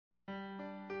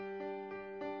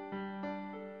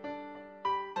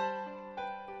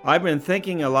I've been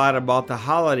thinking a lot about the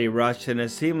holiday rush, and it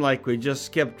seemed like we just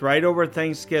skipped right over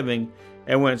Thanksgiving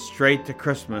and went straight to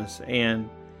Christmas. And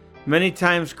many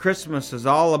times Christmas is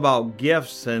all about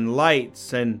gifts and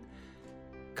lights and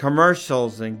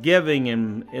commercials and giving.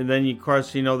 And then, of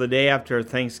course, the day after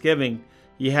Thanksgiving,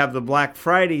 you have the Black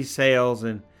Friday sales,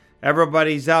 and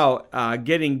everybody's out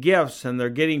getting gifts, and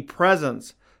they're getting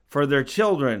presents for their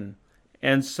children.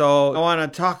 And so I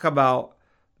want to talk about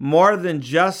more than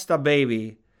just a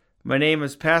baby. My name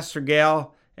is Pastor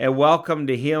Gail, and welcome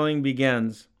to Healing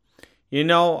Begins. I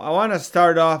want to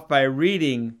start off by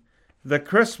reading the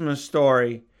Christmas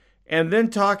story and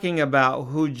then talking about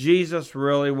who Jesus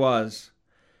really was.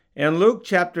 In Luke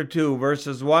chapter 2,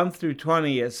 verses 1 through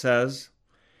 20, it says,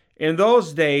 "In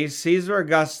those days, Caesar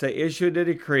Augusta issued a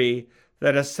decree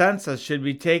that a census should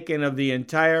be taken of the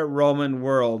entire Roman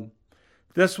world.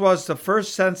 This was the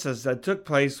first census that took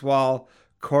place while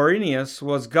Quirinius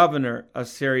was governor of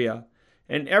Syria,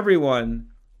 and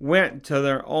everyone went to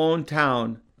their own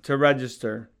town to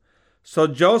register. So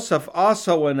Joseph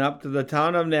also went up to the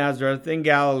town of Nazareth in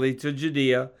Galilee to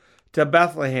Judea, to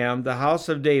Bethlehem, the house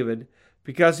of David,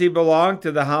 because he belonged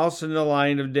to the house and the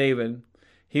line of David.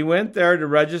 He went there to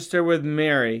register with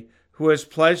Mary, who was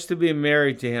pledged to be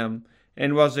married to him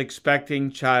and was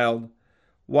expecting child.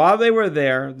 While they were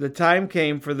there, the time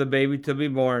came for the baby to be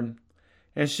born.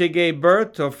 And she gave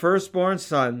birth to a firstborn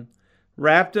son,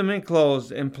 wrapped him in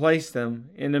clothes, and placed him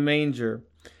in a manger,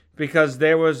 because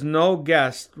there was no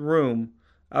guest room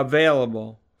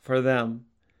available for them.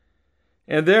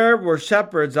 And there were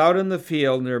shepherds out in the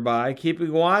field nearby,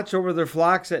 keeping watch over their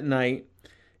flocks at night.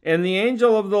 And the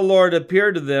angel of the Lord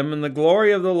appeared to them, and the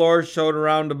glory of the Lord shone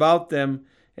around about them,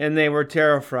 and they were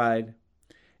terrified.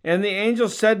 And the angel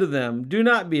said to them, 'Do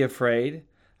not be afraid.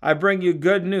 I bring you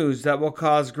good news that will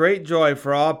cause great joy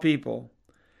for all people.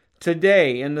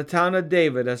 Today, in the town of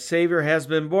David, a Savior has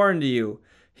been born to you.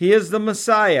 He is the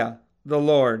Messiah, the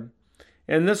Lord.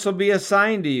 And this will be a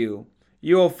sign to you.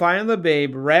 You will find the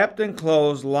babe wrapped in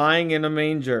clothes, lying in a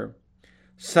manger.'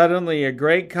 Suddenly, a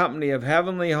great company of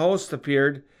heavenly hosts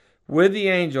appeared with the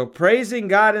angel, praising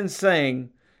God and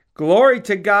saying, 'Glory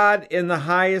to God in the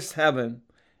highest heaven,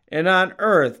 and on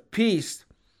earth peace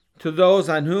to those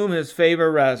on whom his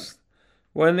favor rests.'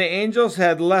 When the angels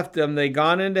had left them, they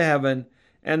gone into heaven,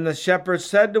 and the shepherds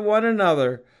said to one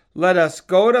another, 'Let us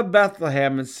go to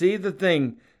Bethlehem and see the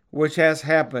thing which has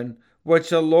happened, which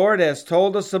the Lord has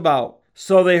told us about.'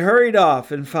 So they hurried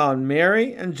off and found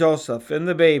Mary and Joseph and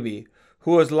the baby,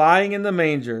 who was lying in the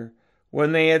manger.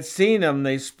 When they had seen him,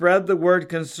 they spread the word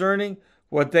concerning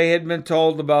what they had been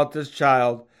told about this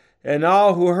child, and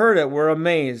all who heard it were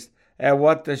amazed at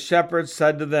what the shepherds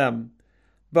said to them.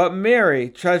 But Mary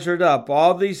treasured up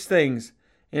all these things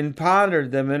and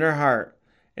pondered them in her heart.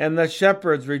 And the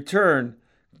shepherds returned,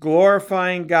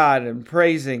 glorifying God and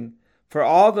praising, for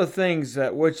all the things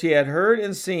that which he had heard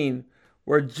and seen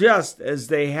were just as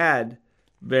they had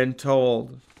been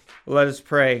told." Let us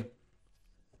pray.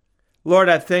 Lord,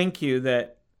 I thank you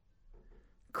that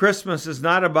Christmas is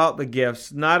not about the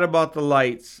gifts, not about the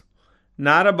lights,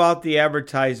 not about the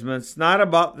advertisements, not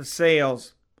about the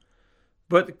sales,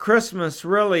 but Christmas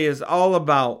really is all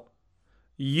about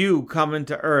you coming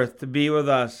to earth to be with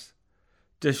us,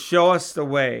 to show us the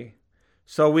way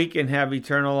so we can have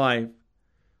eternal life.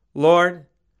 Lord,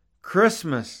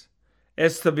 Christmas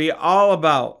is to be all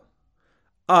about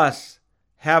us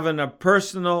having a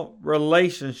personal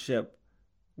relationship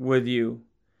with you.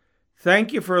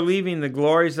 Thank you for leaving the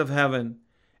glories of heaven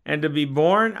and to be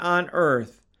born on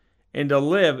earth and to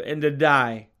live and to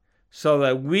die so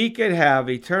that we could have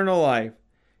eternal life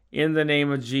in the name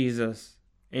of Jesus.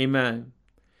 Amen.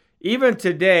 Even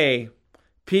today,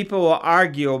 people will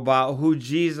argue about who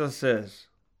Jesus is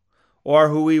or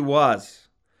who he was.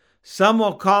 Some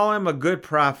will call him a good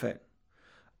prophet.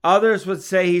 Others would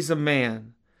say he's a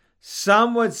man.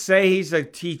 Some would say he's a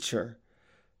teacher.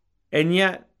 And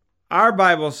yet, our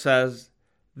Bible says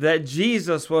that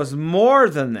Jesus was more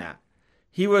than that.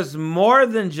 He was more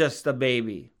than just a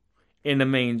baby in a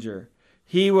manger.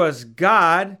 He was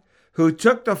God who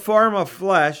took the form of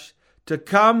flesh to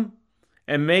come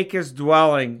and make his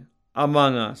dwelling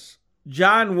among us.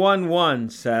 John 1:1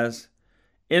 says,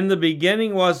 "In the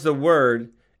beginning was the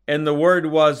Word, and the Word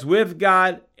was with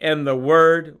God, and the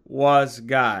Word was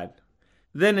God."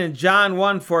 Then in John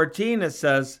 1:14 it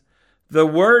says, "The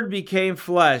Word became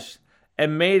flesh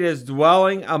and made his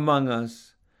dwelling among us.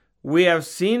 We have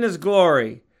seen his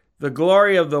glory, the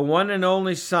glory of the one and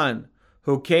only Son,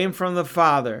 who came from the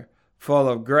Father, full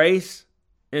of grace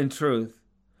and truth."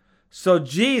 So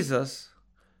Jesus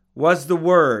was the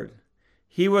Word.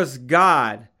 He was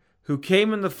God who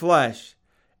came in the flesh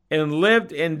and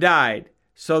lived and died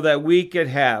so that we could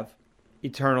have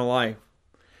eternal life.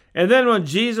 And then when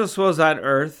Jesus was on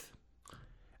earth,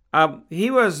 he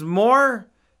was more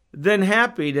than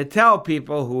happy to tell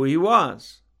people who he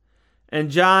was. In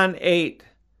John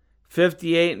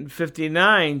 8:58 and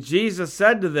 59, Jesus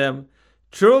said to them,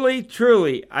 "Truly,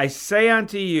 truly, I say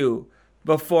unto you,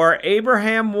 before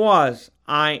Abraham was,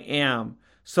 I am."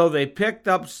 So they picked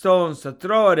up stones to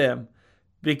throw at him,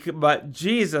 but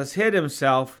Jesus hid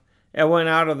himself and went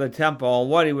out of the temple. And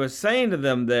what he was saying to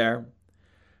them there,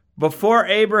 before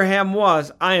Abraham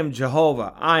was, I am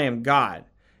Jehovah, I am God.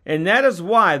 And that is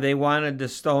why they wanted to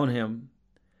stone him.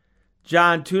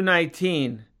 John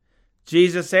 2:19,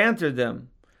 Jesus answered them,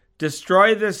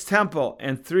 "Destroy this temple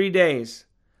in 3 days.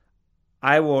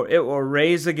 It will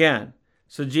raise again."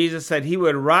 So Jesus said he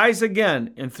would rise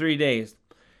again in 3 days.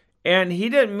 And he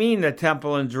didn't mean the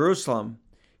temple in Jerusalem.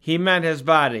 He meant his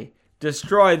body.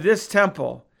 Destroy this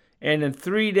temple, and in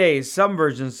 3 days, some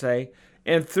versions say,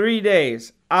 in 3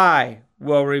 days, I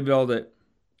will rebuild it.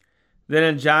 Then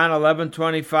in John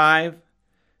 11:25,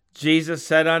 Jesus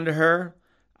said unto her,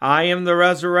 I am the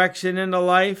resurrection and the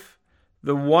life.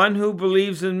 The one who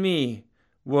believes in me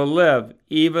will live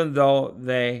even though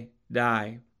they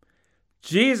die.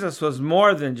 Jesus was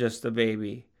more than just a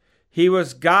baby. He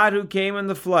was God who came in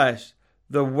the flesh,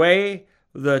 the way,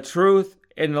 the truth,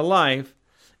 and the life.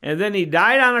 And then he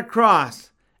died on a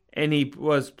cross, and he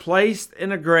was placed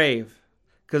in a grave.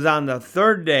 Because on the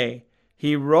third day,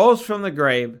 he rose from the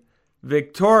grave,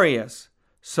 victorious,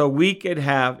 so we could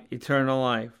have eternal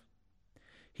life.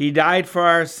 He died for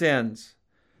our sins.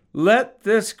 Let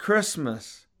this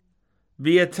Christmas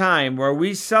be a time where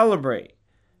we celebrate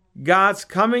God's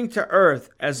coming to earth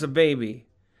as a baby.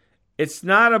 It's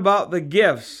not about the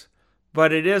gifts,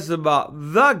 but it is about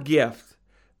the gift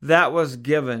that was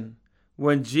given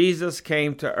when Jesus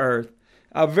came to earth.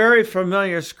 A very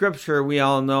familiar scripture we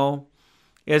all know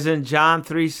is in John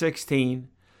 3:16.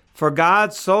 For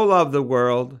God so loved the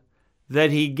world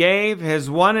that he gave his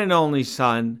one and only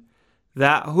Son,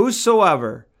 that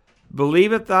whosoever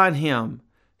believeth on him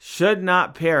should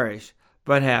not perish,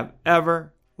 but have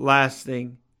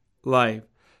everlasting life.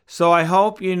 So I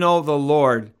hope you know the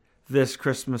Lord this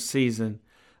Christmas season.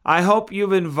 I hope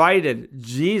you've invited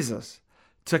Jesus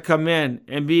to come in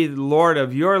and be the Lord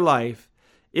of your life.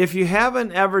 If you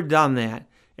haven't ever done that,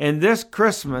 and this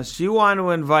Christmas you want to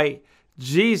invite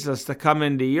Jesus to come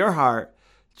into your heart,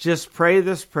 just pray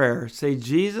this prayer. Say,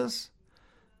 Jesus,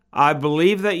 I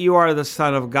believe that you are the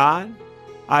Son of God.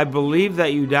 I believe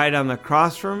that you died on the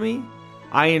cross for me.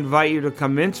 I invite you to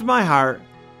come into my heart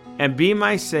and be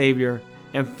my Savior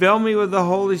and fill me with the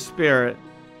Holy Spirit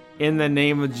in the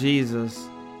name of Jesus.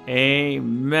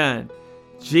 Amen.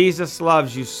 Jesus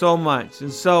loves you so much.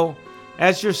 And so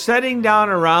as you're sitting down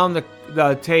around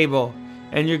the table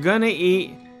and you're going to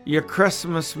eat your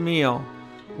Christmas meal,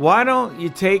 why don't you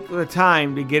take the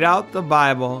time to get out the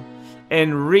Bible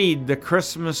and read the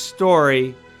Christmas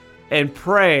story and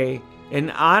pray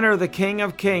and honor the King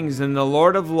of Kings and the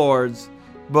Lord of Lords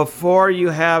before you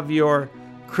have your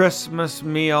Christmas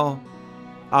meal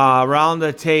around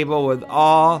the table with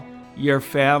all your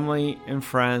family and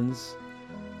friends.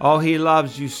 Oh, he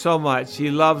loves you so much. He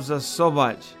loves us so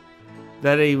much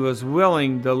that he was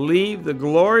willing to leave the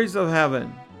glories of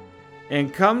heaven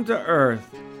and come to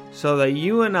earth so that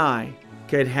you and I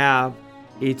could have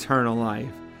eternal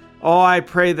life. Oh, I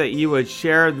pray that you would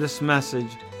share this message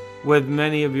with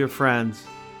many of your friends.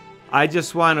 I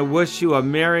just want to wish you a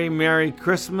Merry, Merry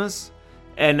Christmas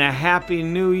and a Happy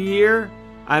New Year.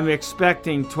 I'm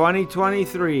expecting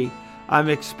 2023. I'm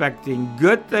expecting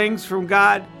good things from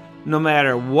God no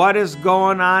matter what is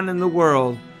going on in the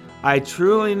world. I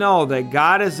truly know that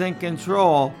God is in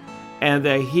control and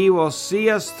that he will see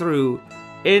us through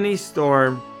any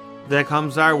storm that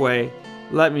comes our way.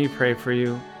 Let me pray for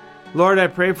you. Lord, I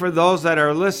pray for those that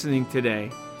are listening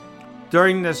today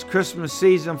during this Christmas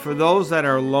season, for those that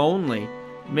are lonely.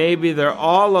 Maybe they're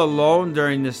all alone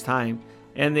during this time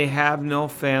and they have no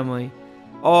family.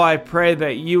 Oh, I pray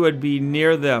that you would be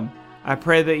near them. I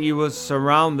pray that you would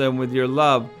surround them with your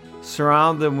love,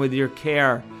 surround them with your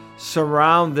care,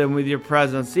 surround them with your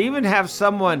presence. Even have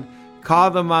someone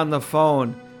call them on the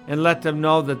phone and let them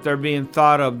know that they're being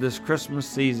thought of this Christmas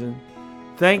season.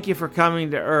 Thank you for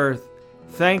coming to earth.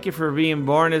 Thank you for being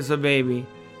born as a baby.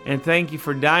 And thank you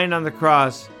for dying on the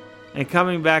cross and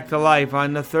coming back to life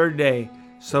on the third day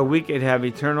so we could have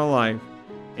eternal life.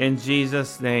 In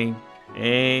Jesus' name,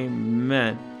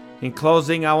 amen. In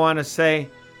closing, I want to say,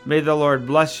 may the Lord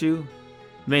bless you.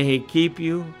 May he keep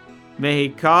you. May he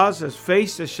cause his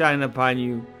face to shine upon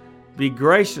you, be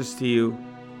gracious to you,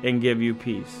 and give you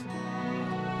peace.